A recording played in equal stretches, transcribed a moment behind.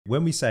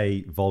When we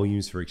say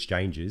volumes for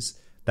exchanges,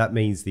 that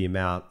means the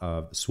amount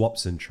of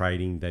swaps and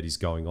trading that is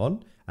going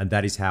on, and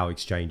that is how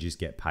exchanges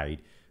get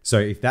paid. So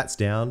if that's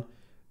down,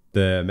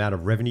 the amount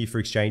of revenue for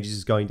exchanges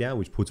is going down,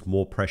 which puts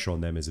more pressure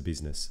on them as a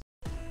business.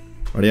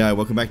 Rightio,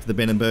 welcome back to the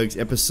Ben and Bergs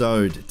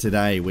episode.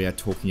 Today we are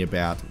talking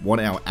about what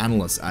our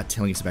analysts are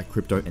telling us about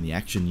crypto and the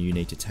action you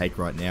need to take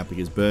right now,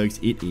 because Bergs,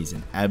 it is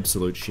an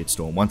absolute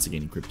shitstorm once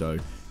again in crypto.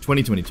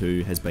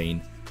 2022 has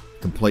been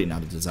complete and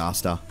utter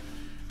disaster.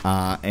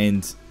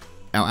 And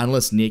our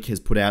analyst Nick has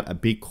put out a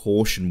big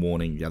caution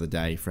warning the other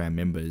day for our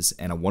members,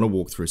 and I want to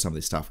walk through some of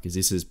this stuff because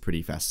this is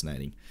pretty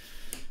fascinating.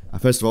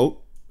 First of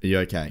all, are you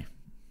okay?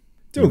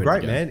 Doing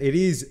great, man. It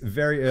is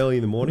very early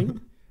in the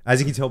morning, as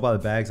you can tell by the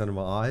bags under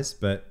my eyes,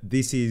 but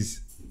this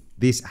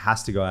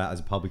has to go out as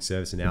a public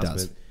service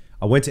announcement.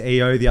 I went to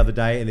EO the other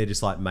day and they're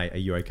just like, mate, are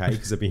you okay?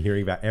 Because I've been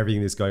hearing about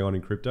everything that's going on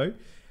in crypto,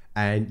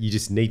 and you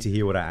just need to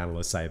hear what our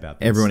analysts say about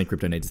this. Everyone in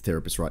crypto needs a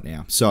therapist right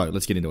now. So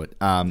let's get into it.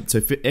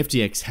 So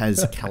FTX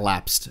has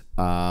collapsed.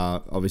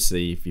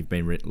 Obviously, if you've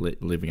been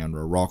living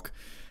under a rock,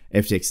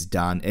 FTX is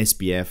done.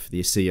 SBF, the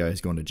CEO,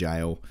 has gone to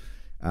jail.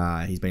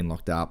 He's been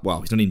locked up.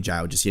 Well, he's not in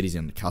jail just yet. He's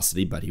under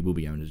custody, but he will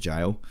be going to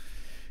jail.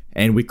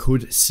 And we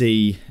could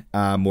see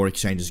more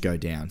exchanges go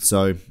down.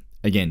 So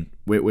again,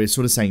 we're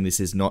sort of saying this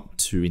is not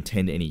to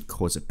intend any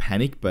cause of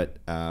panic, but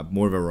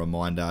more of a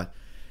reminder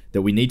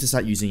that we need to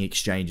start using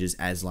exchanges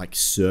as like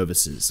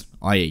services,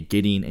 i.e.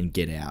 get in and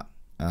get out.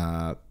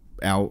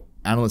 Our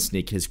analyst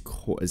Nick is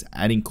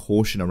adding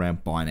caution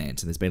around Binance, and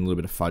there's been a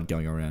little bit of FUD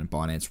going around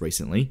Binance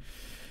recently.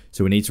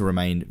 So we need to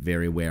remain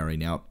very wary.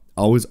 Now,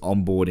 I was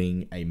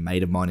onboarding a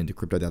mate of mine into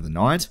crypto the other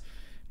night,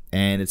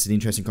 and it's an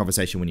interesting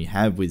conversation when you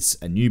have with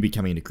a newbie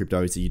coming into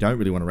crypto is that you don't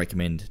really want to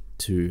recommend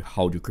to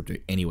hold your crypto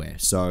anywhere.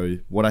 So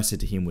what I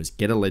said to him was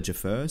get a ledger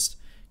first,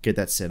 get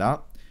that set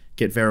up,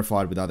 get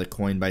verified with either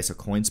Coinbase or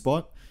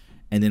CoinSpot,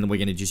 and then we're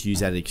going to just use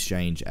that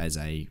exchange as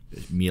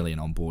merely an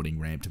onboarding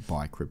ramp to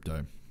buy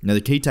crypto. Now, the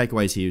key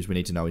takeaways here is we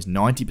need to know is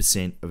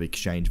 90% of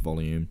exchange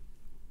volume.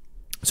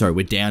 Sorry,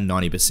 we're down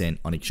 90%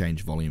 on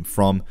exchange volume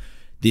from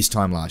this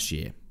time last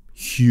year.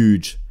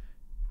 Huge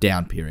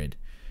down period.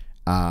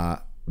 We're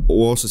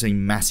also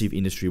seeing massive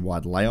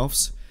industry-wide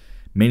layoffs.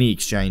 Many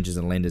exchanges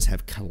and lenders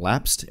have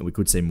collapsed, and we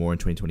could see more in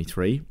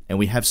 2023. And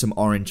we have some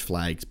orange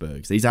flags,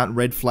 Bergs. These aren't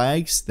red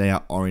flags, they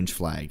are orange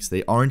flags.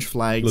 The orange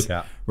flags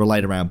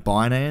relate around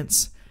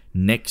Binance,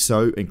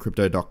 Nexo, and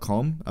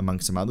Crypto.com, among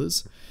some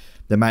others.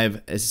 They may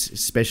have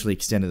especially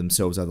extended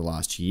themselves over the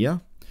last year.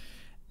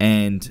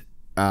 And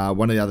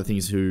one of the other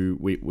things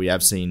we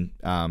have seen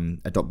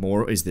adopt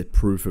more is the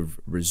proof of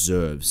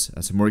reserves.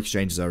 So more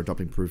exchanges are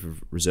adopting proof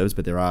of reserves,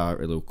 but there are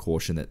a little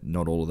caution that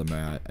not all of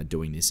them are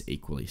doing this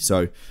equally.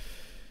 So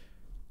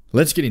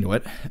let's get into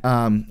it.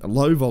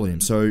 Low volume.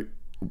 So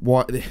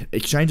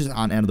exchanges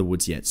aren't out of the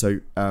woods yet.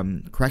 So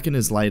Kraken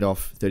has laid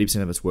off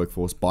 30% of its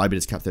workforce. Bybit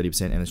has cut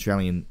 30%, and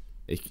Australian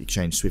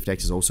exchange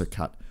SwiftX has also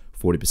cut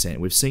 40%.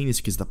 We've seen this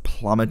because of the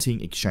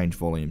plummeting exchange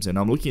volumes. And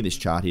I'm looking at this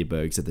chart here,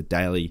 Bergs, at the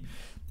daily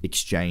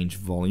exchange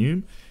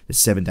volume, the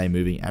 7-day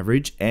moving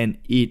average, and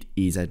it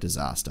is a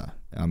disaster.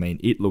 I mean,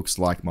 it looks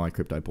like my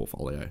crypto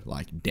portfolio,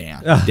 like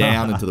down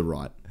and to the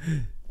right.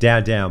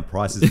 Down,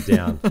 prices are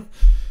down.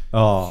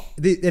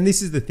 And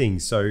this is the thing.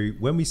 So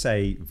when we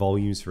say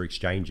volumes for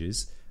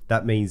exchanges,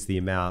 that means the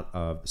amount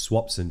of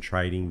swaps and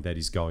trading that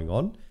is going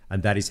on,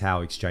 and that is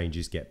how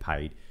exchanges get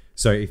paid.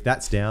 So if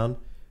that's down,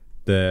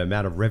 the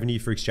amount of revenue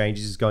for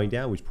exchanges is going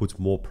down, which puts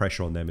more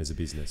pressure on them as a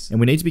business. And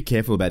we need to be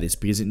careful about this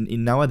because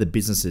in no other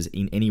businesses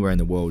in anywhere in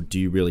the world do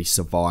you really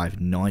survive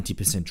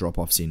 90%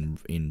 drop-offs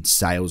in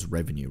sales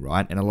revenue,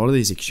 right? And a lot of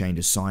these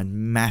exchanges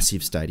sign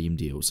massive stadium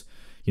deals.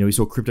 You know, we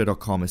saw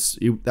Crypto.com,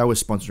 they were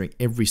sponsoring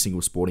every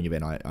single sporting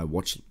event I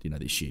watched,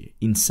 this year.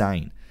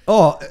 Insane.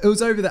 Oh, it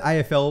was over the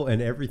AFL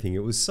and everything.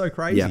 It was so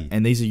crazy. Yeah,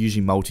 and these are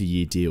usually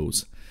multi-year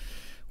deals.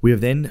 We have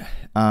then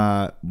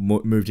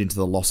moved into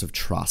the loss of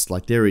trust.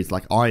 Like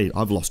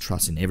I've lost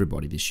trust in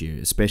everybody this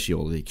year, especially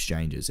all the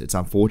exchanges. It's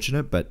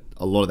unfortunate, but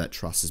a lot of that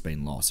trust has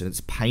been lost. And it's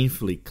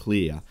painfully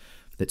clear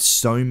that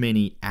so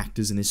many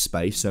actors in this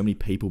space, so many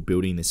people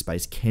building in this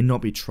space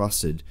cannot be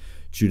trusted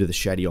due to the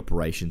shady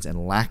operations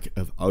and lack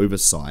of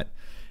oversight,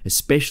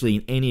 especially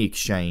in any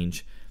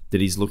exchange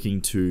that is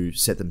looking to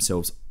set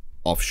themselves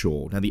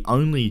offshore. Now, the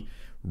only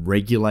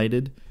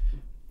regulated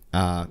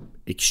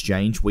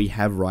exchange we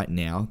have right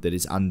now that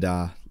is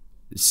under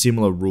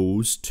similar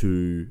rules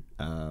to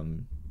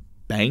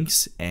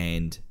banks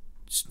and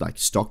like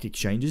stock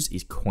exchanges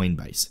is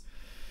Coinbase.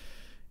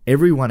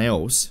 Everyone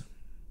else,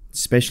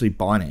 especially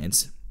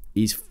Binance,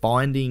 is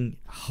finding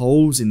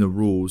holes in the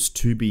rules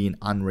to be in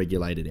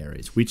unregulated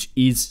areas, which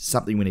is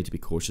something we need to be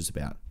cautious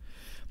about.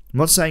 I'm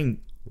not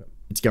saying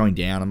it's going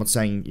down. I'm not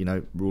saying,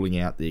 ruling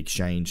out the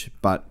exchange,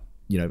 but,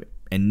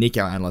 and Nick,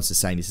 our analyst, is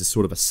saying this is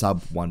sort of a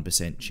sub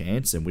 1%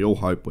 chance, and we all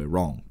hope we're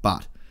wrong.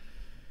 But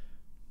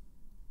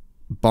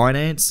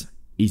Binance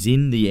is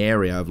in the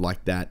area of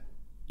like that,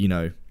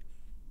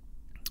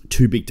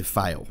 too big to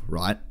fail,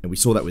 right? And we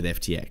saw that with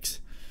FTX.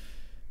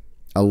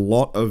 A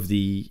lot of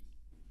the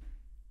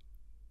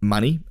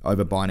money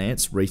over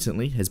Binance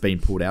recently has been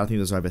pulled out. I think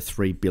there's over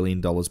 $3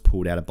 billion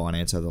pulled out of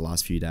Binance over the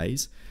last few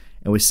days.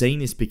 And we're seeing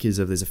this because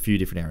there's a few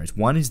different areas.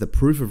 One is the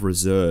proof of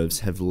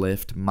reserves have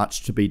left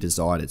much to be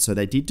desired. So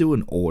they did do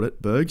an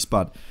audit, Bergs,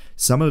 but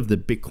some of the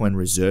Bitcoin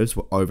reserves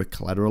were over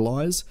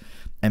collateralized,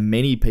 and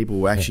many people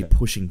were actually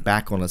pushing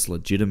back on its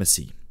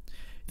legitimacy.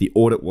 The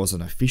audit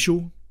wasn't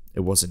official, it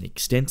wasn't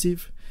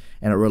extensive,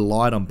 and it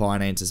relied on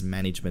Binance's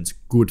management's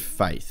good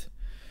faith.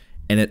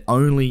 And it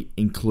only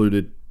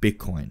included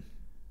Bitcoin.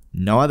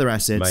 No other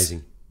assets,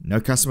 Amazing.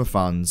 No customer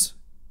funds,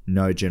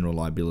 no general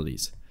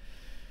liabilities.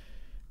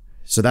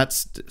 So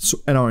that's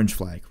an orange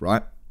flag,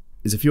 right?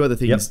 There's a few other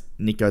things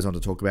Nick goes on to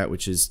talk about,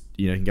 which is,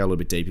 you can go a little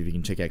bit deeper if you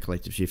can check out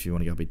Collective Shift if you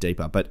want to go a bit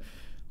deeper. But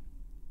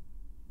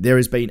there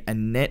has been a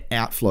net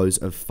outflows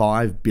of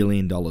 $5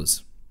 billion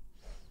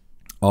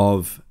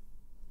of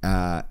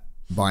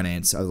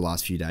Binance over the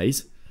last few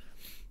days,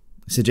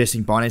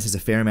 suggesting Binance has a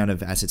fair amount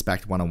of assets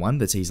backed one-on-one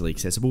that's easily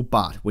accessible.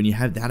 But when you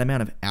have that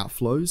amount of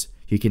outflows,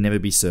 you can never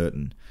be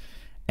certain.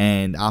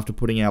 And after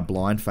putting our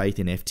blind faith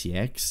in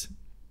FTX,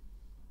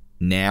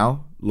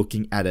 now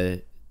looking at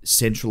a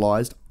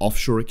centralized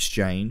offshore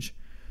exchange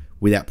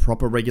without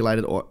proper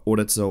regulated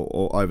audits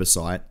or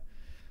oversight,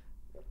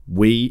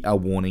 we are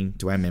warning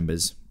to our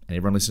members and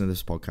everyone listening to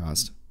this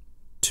podcast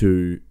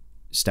to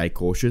stay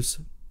cautious.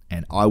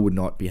 And I would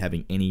not be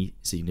having any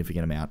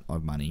significant amount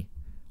of money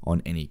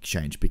on any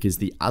exchange, because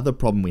the other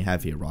problem we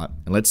have here, right?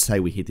 And let's say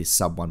we hit this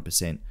sub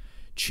 1%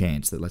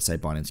 chance that, let's say,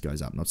 Binance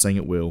goes up. Not saying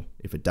it will.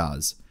 If it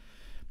does,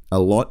 a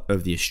lot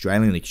of the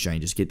Australian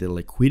exchanges get their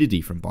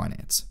liquidity from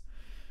Binance.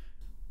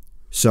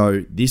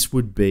 So this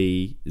would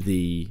be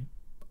the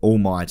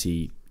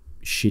almighty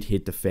shit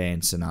hit the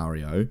fan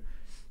scenario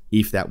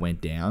if that went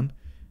down.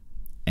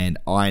 And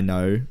I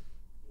know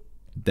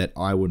that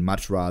I would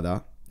much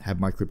rather have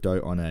my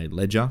crypto on a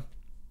ledger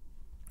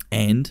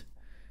and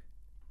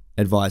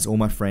advise all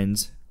my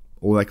friends,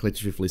 all our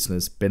Collective Shift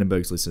listeners, Ben and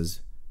Berg's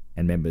listeners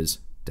and members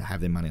to have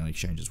their money on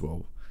exchange as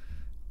well.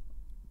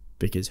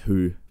 Because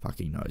who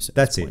fucking knows?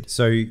 That's it.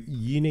 So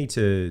you need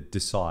to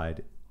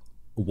decide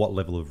what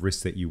level of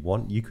risk that you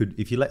want. You could,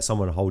 if you let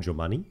someone hold your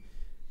money,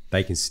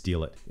 they can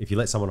steal it. If you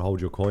let someone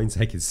hold your coins,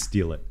 they can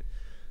steal it.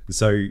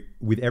 So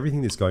with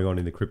everything that's going on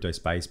in the crypto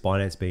space,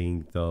 Binance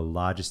being the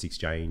largest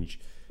exchange,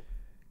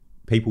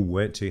 people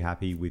weren't too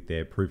happy with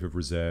their proof of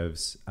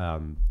reserves.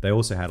 They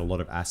also had a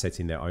lot of assets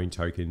in their own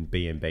token,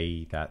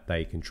 BNB, that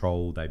they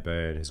control, they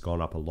burn, has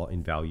gone up a lot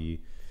in value.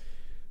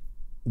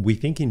 We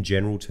think in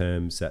general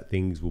terms that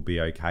things will be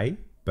okay,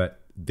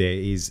 but there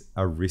is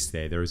a risk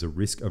there. There is a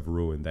risk of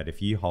ruin that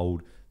if you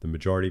hold the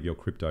majority of your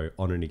crypto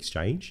on an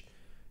exchange,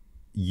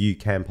 you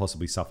can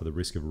possibly suffer the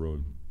risk of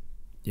ruin.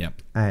 Yeah.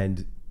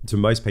 And to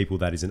most people,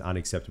 that is an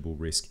unacceptable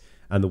risk.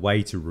 And the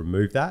way to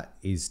remove that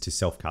is to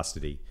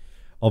self-custody.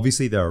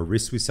 Obviously, there are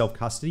risks with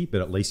self-custody,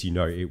 but at least you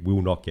know it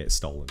will not get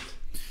stolen.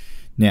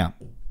 Now,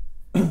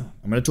 I'm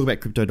going to talk about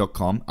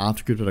Crypto.com.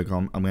 After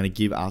Crypto.com, I'm going to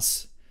give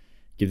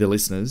the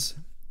listeners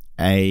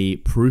a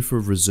proof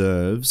of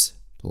reserves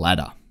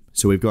ladder.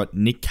 So we've got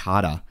Nick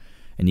Carter,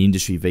 an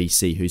industry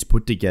VC, who's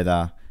put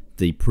together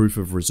the proof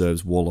of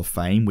reserves wall of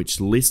fame, which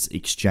lists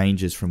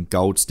exchanges from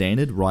gold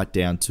standard right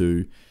down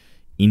to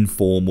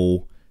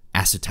informal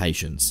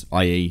assertions,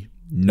 i.e.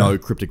 no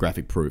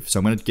cryptographic proof. So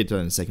I'm going to get to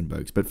that in a second,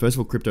 Bergs. But first of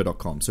all,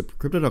 Crypto.com. So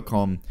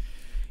Crypto.com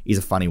is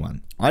a funny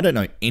one. I don't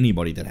know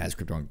anybody that has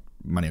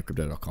money on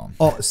Crypto.com.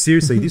 Oh,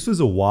 seriously, this was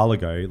a while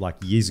ago, like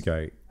years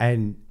ago.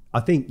 And I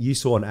think you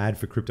saw an ad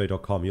for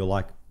Crypto.com. You're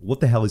like, what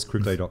the hell is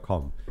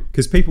Crypto.com?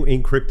 Because people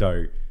in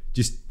crypto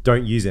just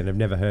don't use it and have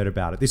never heard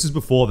about it. This is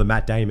before the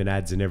Matt Damon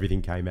ads and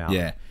everything came out.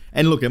 Yeah.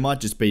 And look, it might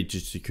just be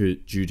just due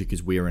to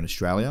because we're in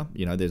Australia.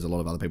 There's a lot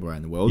of other people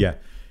around the world. Yeah.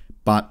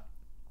 But,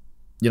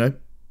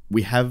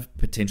 we have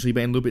potentially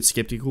been a little bit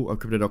skeptical of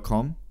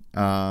Crypto.com.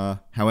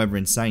 However,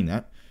 in saying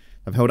that,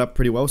 they've held up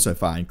pretty well so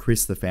far. And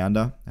Chris, the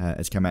founder,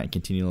 has come out and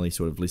continually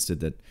sort of listed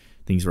that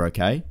things are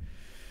okay.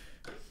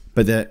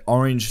 But the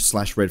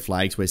orange/red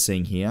flags we're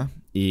seeing here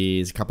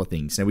is a couple of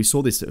things. Now, we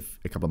saw this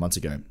a couple of months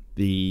ago.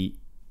 The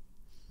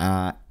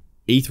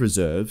ETH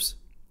reserves,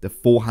 the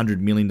 $400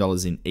 million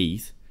in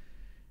ETH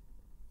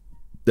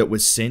that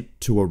was sent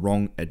to a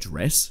wrong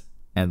address,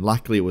 and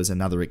luckily it was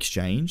another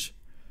exchange.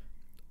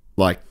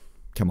 Like,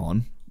 come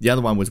on. The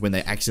other one was when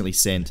they accidentally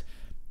sent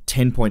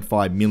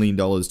 $10.5 million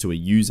to a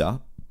user.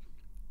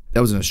 That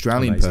was an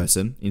Australian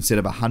person instead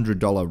of a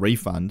 $100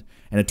 refund,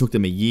 and it took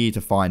them a year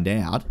to find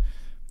out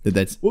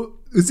that's... Well,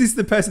 is this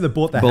the person that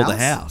bought the house? Bought the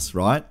house,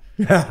 right?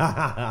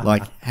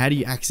 Like, how do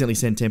you accidentally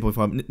send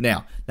 10.5?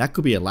 Now, that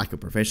could be a lack of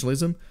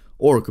professionalism,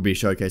 or it could be a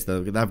showcase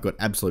that they've got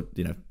absolute,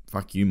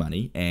 fuck you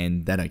money,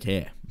 and they don't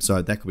care.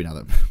 So that could be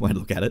another way to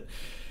look at it.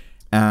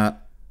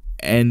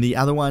 And the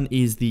other one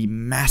is the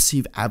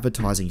massive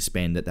advertising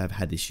spend that they've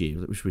had this year,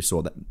 which we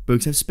saw that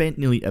Bergs have spent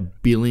nearly $1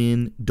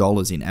 billion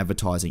in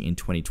advertising in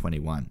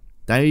 2021.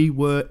 They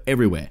were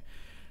everywhere.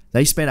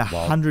 They spent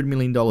 $100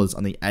 million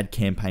on the ad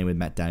campaign with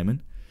Matt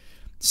Damon,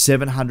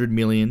 $700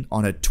 million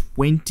on a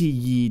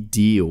 20-year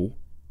deal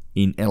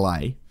in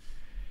LA,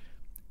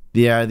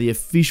 They are the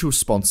official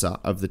sponsor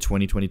of the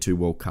 2022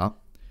 World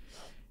Cup.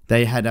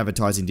 They had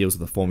advertising deals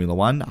with the Formula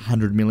One,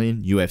 100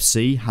 million,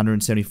 UFC,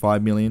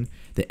 175 million,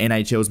 the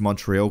NHL's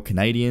Montreal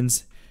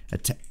Canadiens,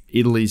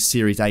 Italy's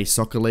Series A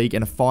Soccer League,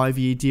 and a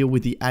 5-year deal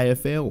with the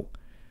AFL.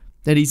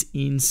 That is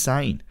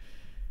insane.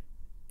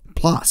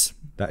 Plus,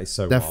 that is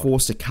so they're wild.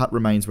 forced to cut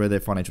remains where their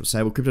financial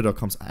stable.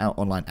 Crypto.com's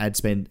online ad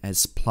spend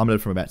has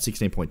plummeted from about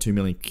 16.2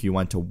 million in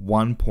Q1 to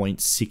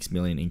 1.6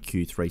 million in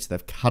Q3. So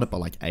they've cut it by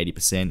like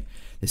 80%.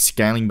 They're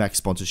scaling back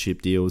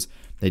sponsorship deals.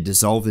 They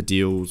dissolved the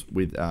deals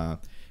with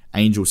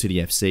Angel City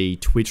FC,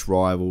 Twitch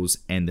Rivals,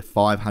 and the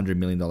 $500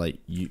 million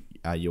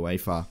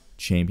UEFA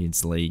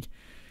Champions League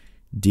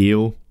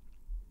deal.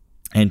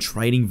 And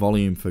trading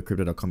volume for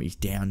Crypto.com is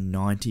down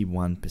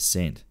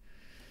 91%.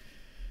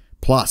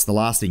 Plus, the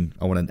last thing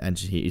I want to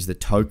answer here is the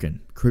token.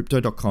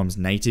 Crypto.com's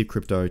native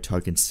crypto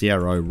token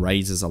CRO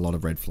raises a lot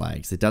of red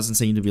flags. There doesn't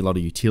seem to be a lot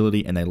of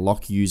utility, and they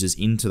lock users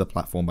into the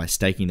platform by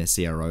staking their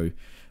CRO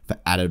for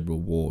added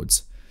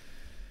rewards.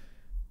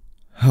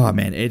 Oh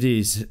man, it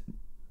is,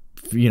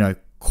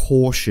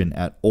 caution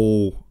at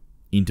all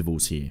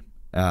intervals here.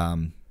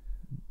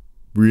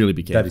 Really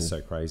be careful. That is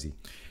so crazy.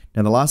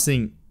 Now, the last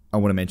thing I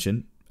want to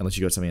mention, unless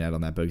you got something to add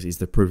on that, Bergs, is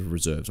the proof of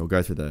reserves. I'll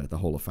go through the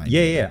Hall of Fame.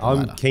 Yeah.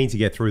 I'm keen to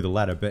get through the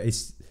ladder, but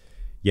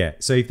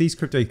so if these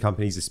crypto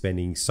companies are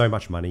spending so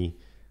much money,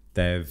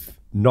 they're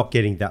not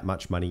getting that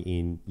much money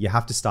in, you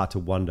have to start to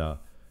wonder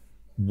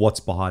what's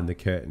behind the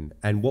curtain.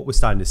 And what we're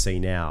starting to see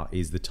now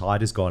is the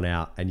tide has gone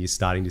out and you're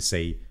starting to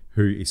see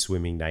who is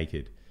swimming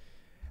naked.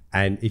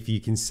 And if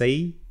you can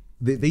see,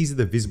 these are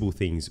the visible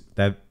things.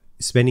 They're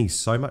spending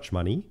so much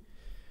money,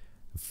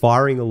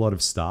 firing a lot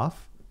of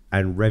staff,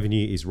 and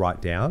revenue is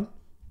right down.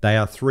 They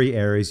are 3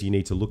 areas you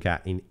need to look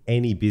at in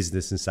any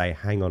business and say,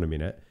 hang on a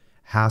minute,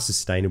 how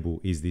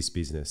sustainable is this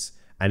business?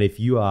 And if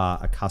you are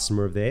a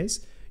customer of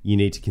theirs, you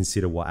need to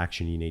consider what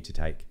action you need to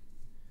take.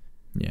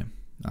 Yeah,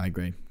 I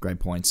agree. Great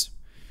points.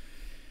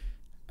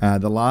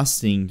 The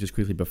last thing, just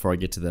quickly before I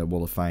get to the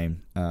Wall of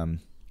Fame,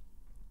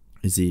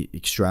 is the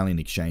Australian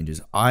exchanges.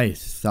 I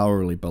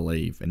thoroughly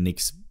believe, and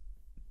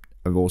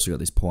I've also got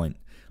this point,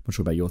 I'm not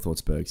sure about your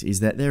thoughts, Bergs, is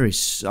that there is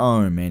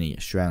so many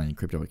Australian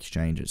crypto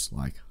exchanges.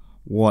 Like,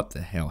 what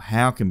the hell?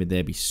 How can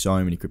there be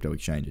so many crypto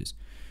exchanges?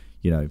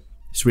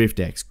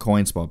 SwiftX,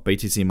 CoinSpot,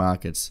 BTC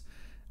Markets,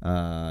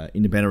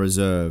 Independent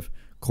Reserve,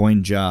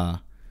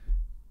 CoinJar,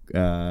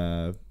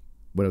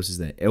 what else is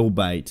there?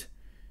 Lbait,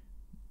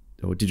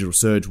 or Digital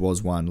Surge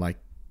was one. Like,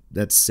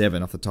 that's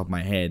 7 off the top of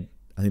my head.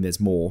 I think there's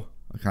more.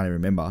 I can't even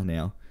remember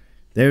now.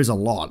 There's a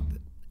lot.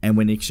 And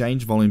when the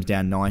exchange volume's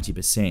down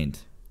 90%,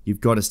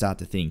 you've got to start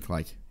to think,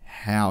 like,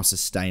 how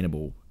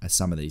sustainable are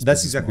some of these?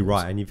 That's exactly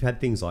right. And you've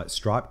had things like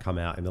Stripe come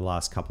out in the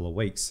last couple of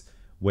weeks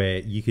where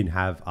you can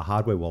have a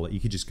hardware wallet. You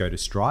could just go to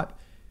Stripe,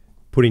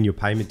 put in your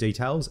payment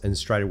details, and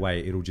straight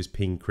away it'll just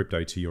ping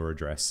crypto to your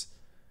address.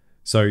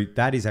 So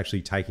that is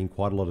actually taking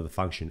quite a lot of the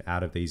function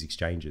out of these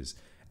exchanges.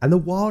 And the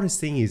wildest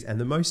thing is, and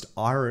the most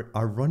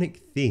ironic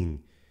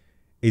thing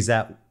is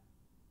that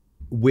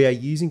we are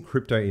using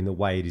crypto in the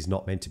way it is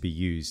not meant to be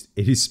used.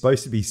 It is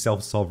supposed to be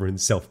self-sovereign,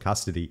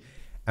 self-custody,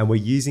 and we're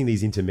using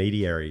these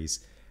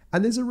intermediaries.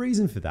 And there's a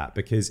reason for that,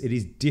 because it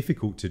is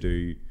difficult to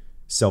do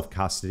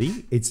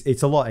self-custody.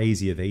 It's a lot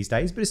easier these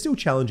days, but it's still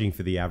challenging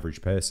for the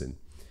average person.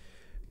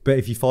 But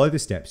if you follow the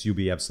steps, you'll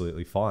be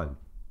absolutely fine.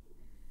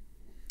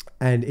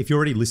 And if you're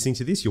already listening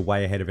to this, you're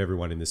way ahead of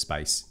everyone in the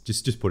space.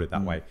 Just put it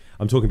that way.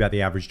 I'm talking about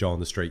the average Joe on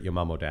the street, your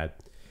mum or dad.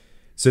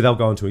 So they'll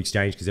go into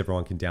exchange because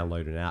everyone can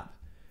download an app.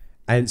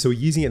 And so we're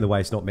using it in the way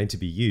it's not meant to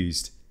be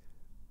used.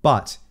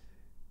 But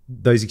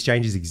those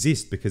exchanges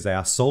exist because they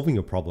are solving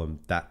a problem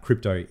that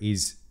crypto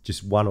is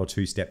just 1 or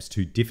 2 steps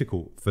too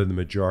difficult for the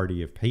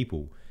majority of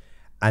people.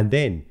 And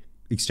then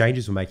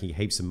exchanges were making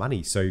heaps of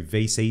money. So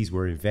VCs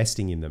were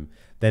investing in them.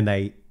 Then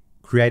they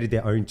created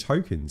their own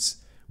tokens,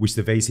 which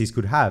the VCs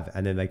could have,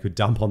 and then they could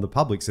dump on the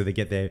public so they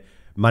get their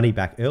money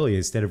back earlier.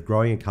 Instead of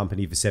growing a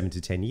company for 7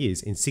 to 10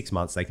 years, in 6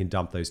 months, they can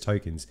dump those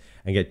tokens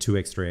and get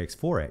 2x, 3x,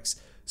 4x.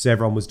 So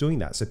everyone was doing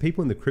that. So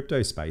people in the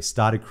crypto space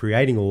started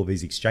creating all of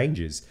these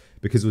exchanges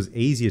because it was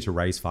easier to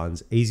raise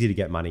funds, easier to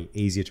get money,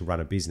 easier to run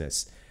a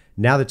business.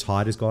 Now the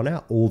tide has gone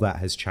out, all that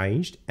has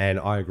changed. And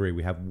I agree,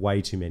 we have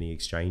way too many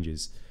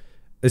exchanges,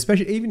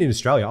 especially even in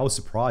Australia. I was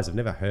surprised. I've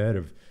never heard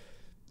of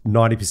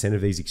 90%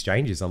 of these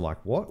exchanges. I'm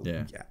like, what?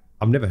 Yeah.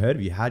 I've never heard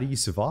of you. How do you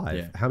survive?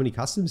 Yeah. How many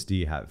customers do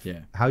you have?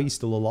 Yeah. How are you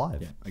still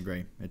alive? Yeah, I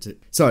agree. That's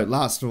it. So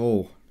last of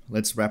all,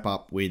 let's wrap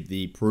up with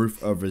the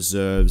Proof of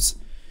Reserves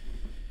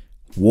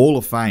Wall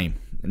of Fame.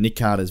 Nick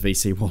Carter's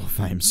VC Wall of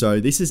Fame. So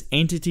this is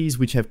entities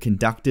which have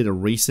conducted a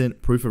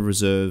recent Proof of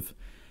Reserve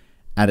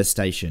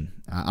attestation.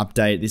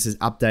 This is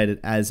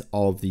updated as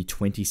of the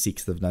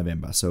 26th of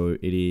November. So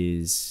it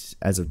is,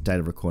 as of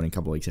date of recording, a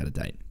couple of weeks out of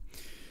date.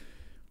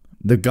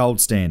 The gold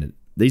standard.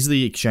 These are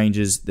the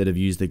exchanges that have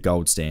used the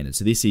gold standard.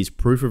 So this is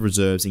Proof of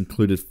Reserves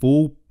included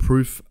full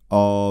proof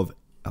of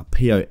a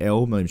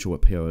POL, I'm not even sure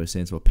what POL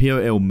stands for,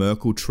 POL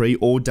Merkle tree,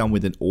 all done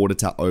with an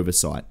auditor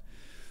oversight.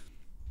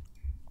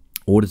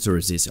 Order to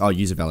resist. Oh,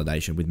 user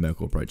validation with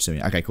Merkle approach.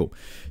 Okay, cool.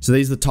 So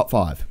these are the top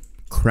 5.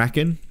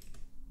 Kraken,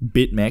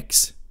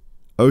 BitMEX,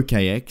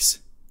 OKX,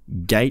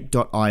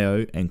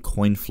 Gate.io, and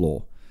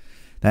CoinFloor.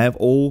 They have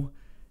all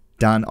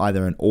done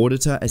either an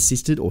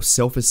auditor-assisted or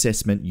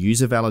self-assessment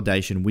user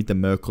validation with the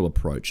Merkle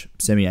approach.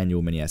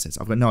 Semi-annual mini assets.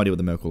 I've got no idea what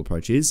the Merkle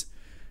approach is.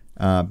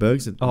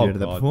 Bergs, have you heard of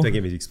that before? Don't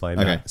get me to explain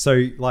that.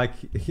 So like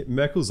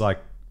Merkle's like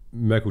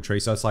Merkle tree.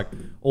 So it's like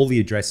all the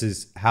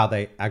addresses, how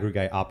they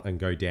aggregate up and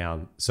go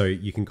down. So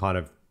you can kind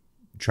of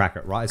track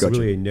it, right? It's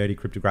really a nerdy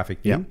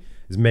cryptographic thing. Yep.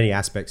 There's many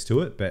aspects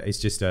to it, but it's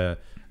just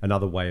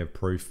another way of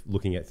proof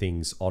looking at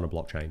things on a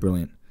blockchain.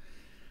 Brilliant.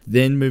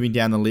 Then moving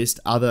down the list,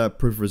 other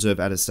proof of reserve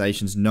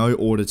attestations, no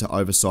auditor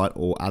oversight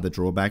or other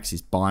drawbacks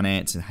is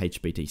Binance and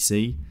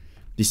HBTC.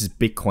 This is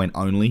Bitcoin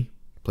only.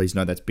 Please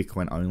note that's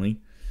Bitcoin only.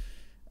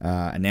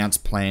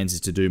 Announced plans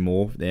is to do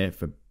more there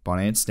for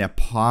Binance. Now,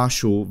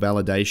 partial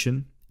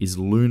validation is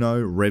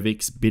Luno,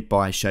 Revix,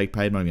 BitBuy,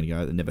 ShakePay. I'm not going to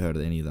go. I've never heard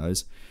of any of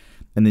those.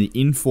 And then the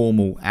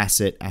informal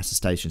asset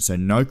attestation. So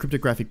no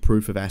cryptographic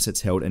proof of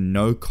assets held and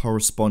no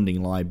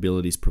corresponding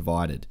liabilities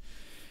provided.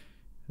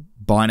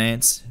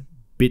 Binance,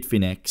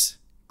 Bitfinex,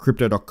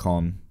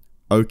 Crypto.com,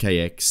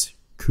 OKX,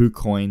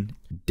 KuCoin,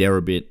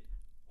 Deribit,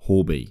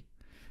 Huobi.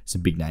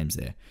 Some big names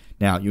there.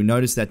 Now, you'll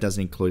notice that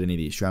doesn't include any of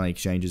the Australian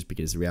exchanges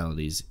because the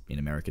reality is in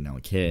America, no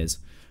one cares.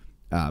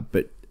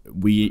 But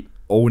we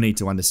all need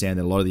to understand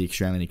that a lot of the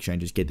Australian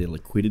exchanges get their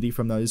liquidity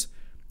from those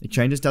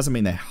exchanges. Doesn't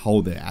mean they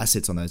hold their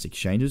assets on those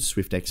exchanges.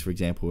 SwiftX, for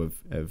example,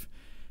 have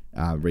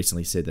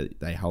recently said that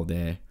they hold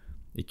their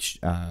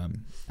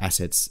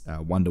assets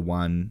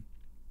one-to-one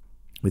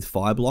with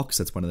Fireblocks.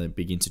 That's one of the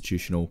big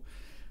institutional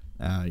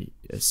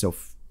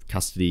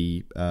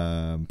self-custody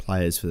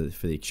players for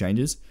the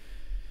exchanges.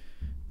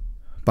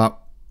 But,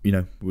 you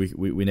know,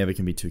 we never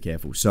can be too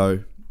careful.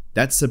 So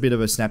that's a bit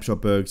of a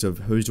snapshot, Bergs, of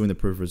who's doing the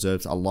proof of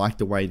reserves. I like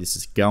the way this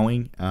is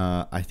going.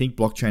 I think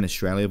Blockchain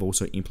Australia have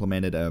also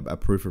implemented a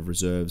proof of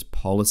reserves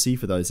policy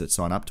for those that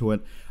sign up to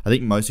it. I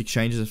think most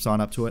exchanges have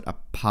signed up to it,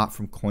 apart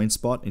from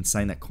CoinSpot, in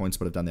saying that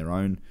CoinSpot have done their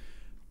own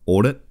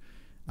audit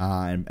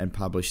and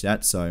published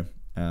that. So,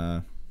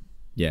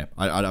 yeah,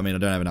 I mean, I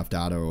don't have enough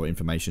data or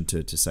information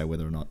to say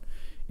whether or not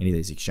any of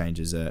these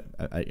exchanges are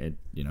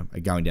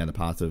going down the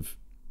path of,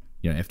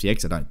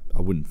 FTX. I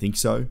wouldn't think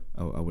so.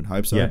 I wouldn't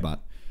hope so. Yeah.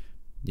 But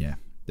yeah,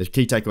 the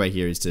key takeaway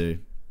here is to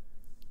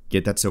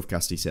get that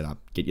self-custody set up,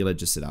 get your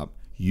ledger set up,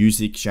 use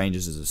the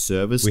exchanges as a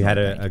service. We had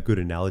a good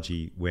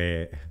analogy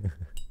where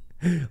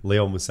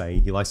Leon was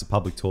saying he likes a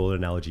public toilet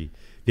analogy.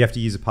 If you have to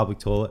use a public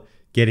toilet,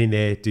 get in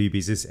there, do your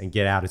business, and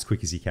get out as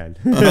quick as you can.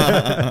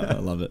 I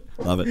love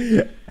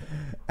it.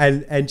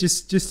 And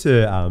just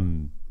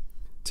to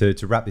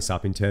wrap this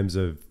up in terms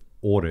of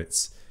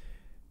audits,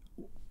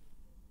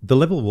 the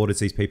level of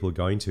audits these people are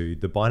going to,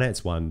 the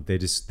Binance one,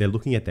 they're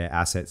looking at their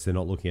assets, they're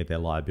not looking at their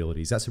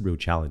liabilities. That's a real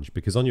challenge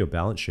because on your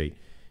balance sheet,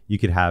 you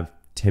could have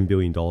 $10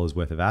 billion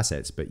worth of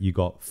assets, but you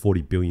got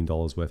 $40 billion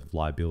worth of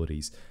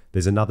liabilities.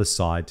 There's another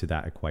side to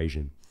that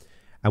equation.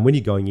 And when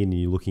you're going in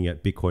and you're looking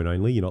at Bitcoin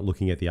only, you're not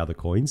looking at the other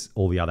coins,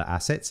 all the other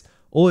assets.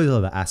 All these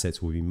other assets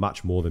will be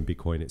much more than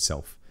Bitcoin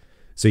itself.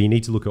 So you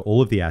need to look at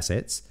all of the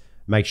assets,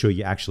 make sure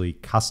you actually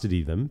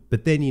custody them,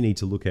 but then you need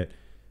to look at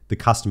the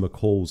customer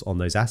calls on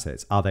those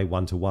assets. Are they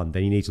one-to-one?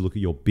 Then you need to look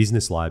at your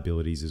business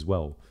liabilities as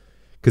well.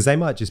 Because they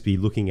might just be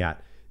looking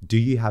at, do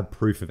you have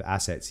proof of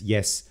assets?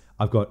 Yes,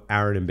 I've got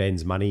Aaron and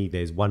Ben's money.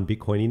 There's 1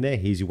 Bitcoin in there.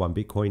 Here's your 1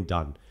 Bitcoin,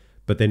 done.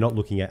 But they're not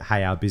looking at,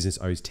 hey, our business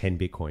owes 10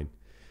 Bitcoin.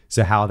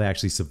 So how are they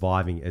actually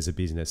surviving as a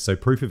business? So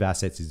proof of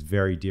assets is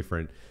very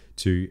different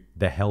to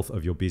the health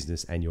of your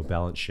business and your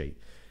balance sheet.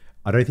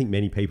 I don't think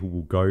many people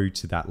will go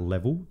to that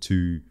level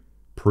to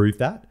prove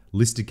that.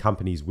 Listed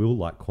companies will,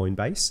 like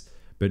Coinbase,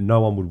 but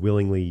no one would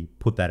willingly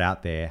put that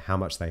out there, how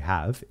much they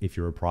have if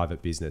you're a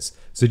private business.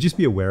 So just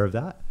be aware of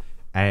that.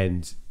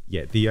 And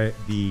yeah, the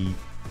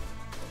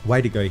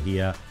way to go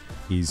here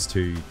is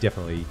to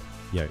definitely,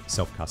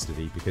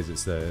 self-custody, because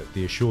it's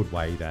the assured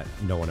way that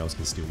no one else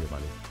can steal your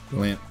money.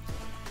 Brilliant.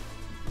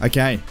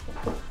 Okay,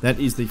 that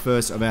is the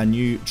first of our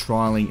new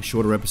trialing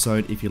shorter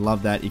episode. If you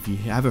love that, if you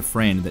have a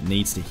friend that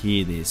needs to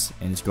hear this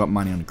and has got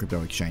money on a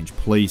crypto exchange,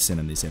 please send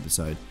them this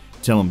episode.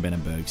 Tell them Ben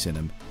and Berg sent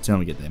them. Tell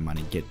them to get their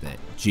money, get their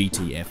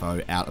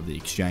GTFO out of the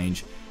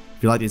exchange.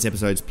 If you like these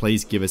episodes,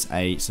 please give us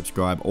a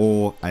subscribe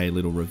or a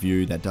little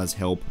review. That does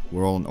help.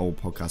 We're on all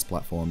podcast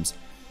platforms.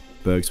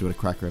 Berg's got a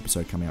cracker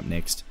episode coming up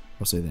next.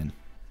 I'll see you then.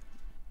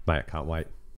 Mate, I can't wait.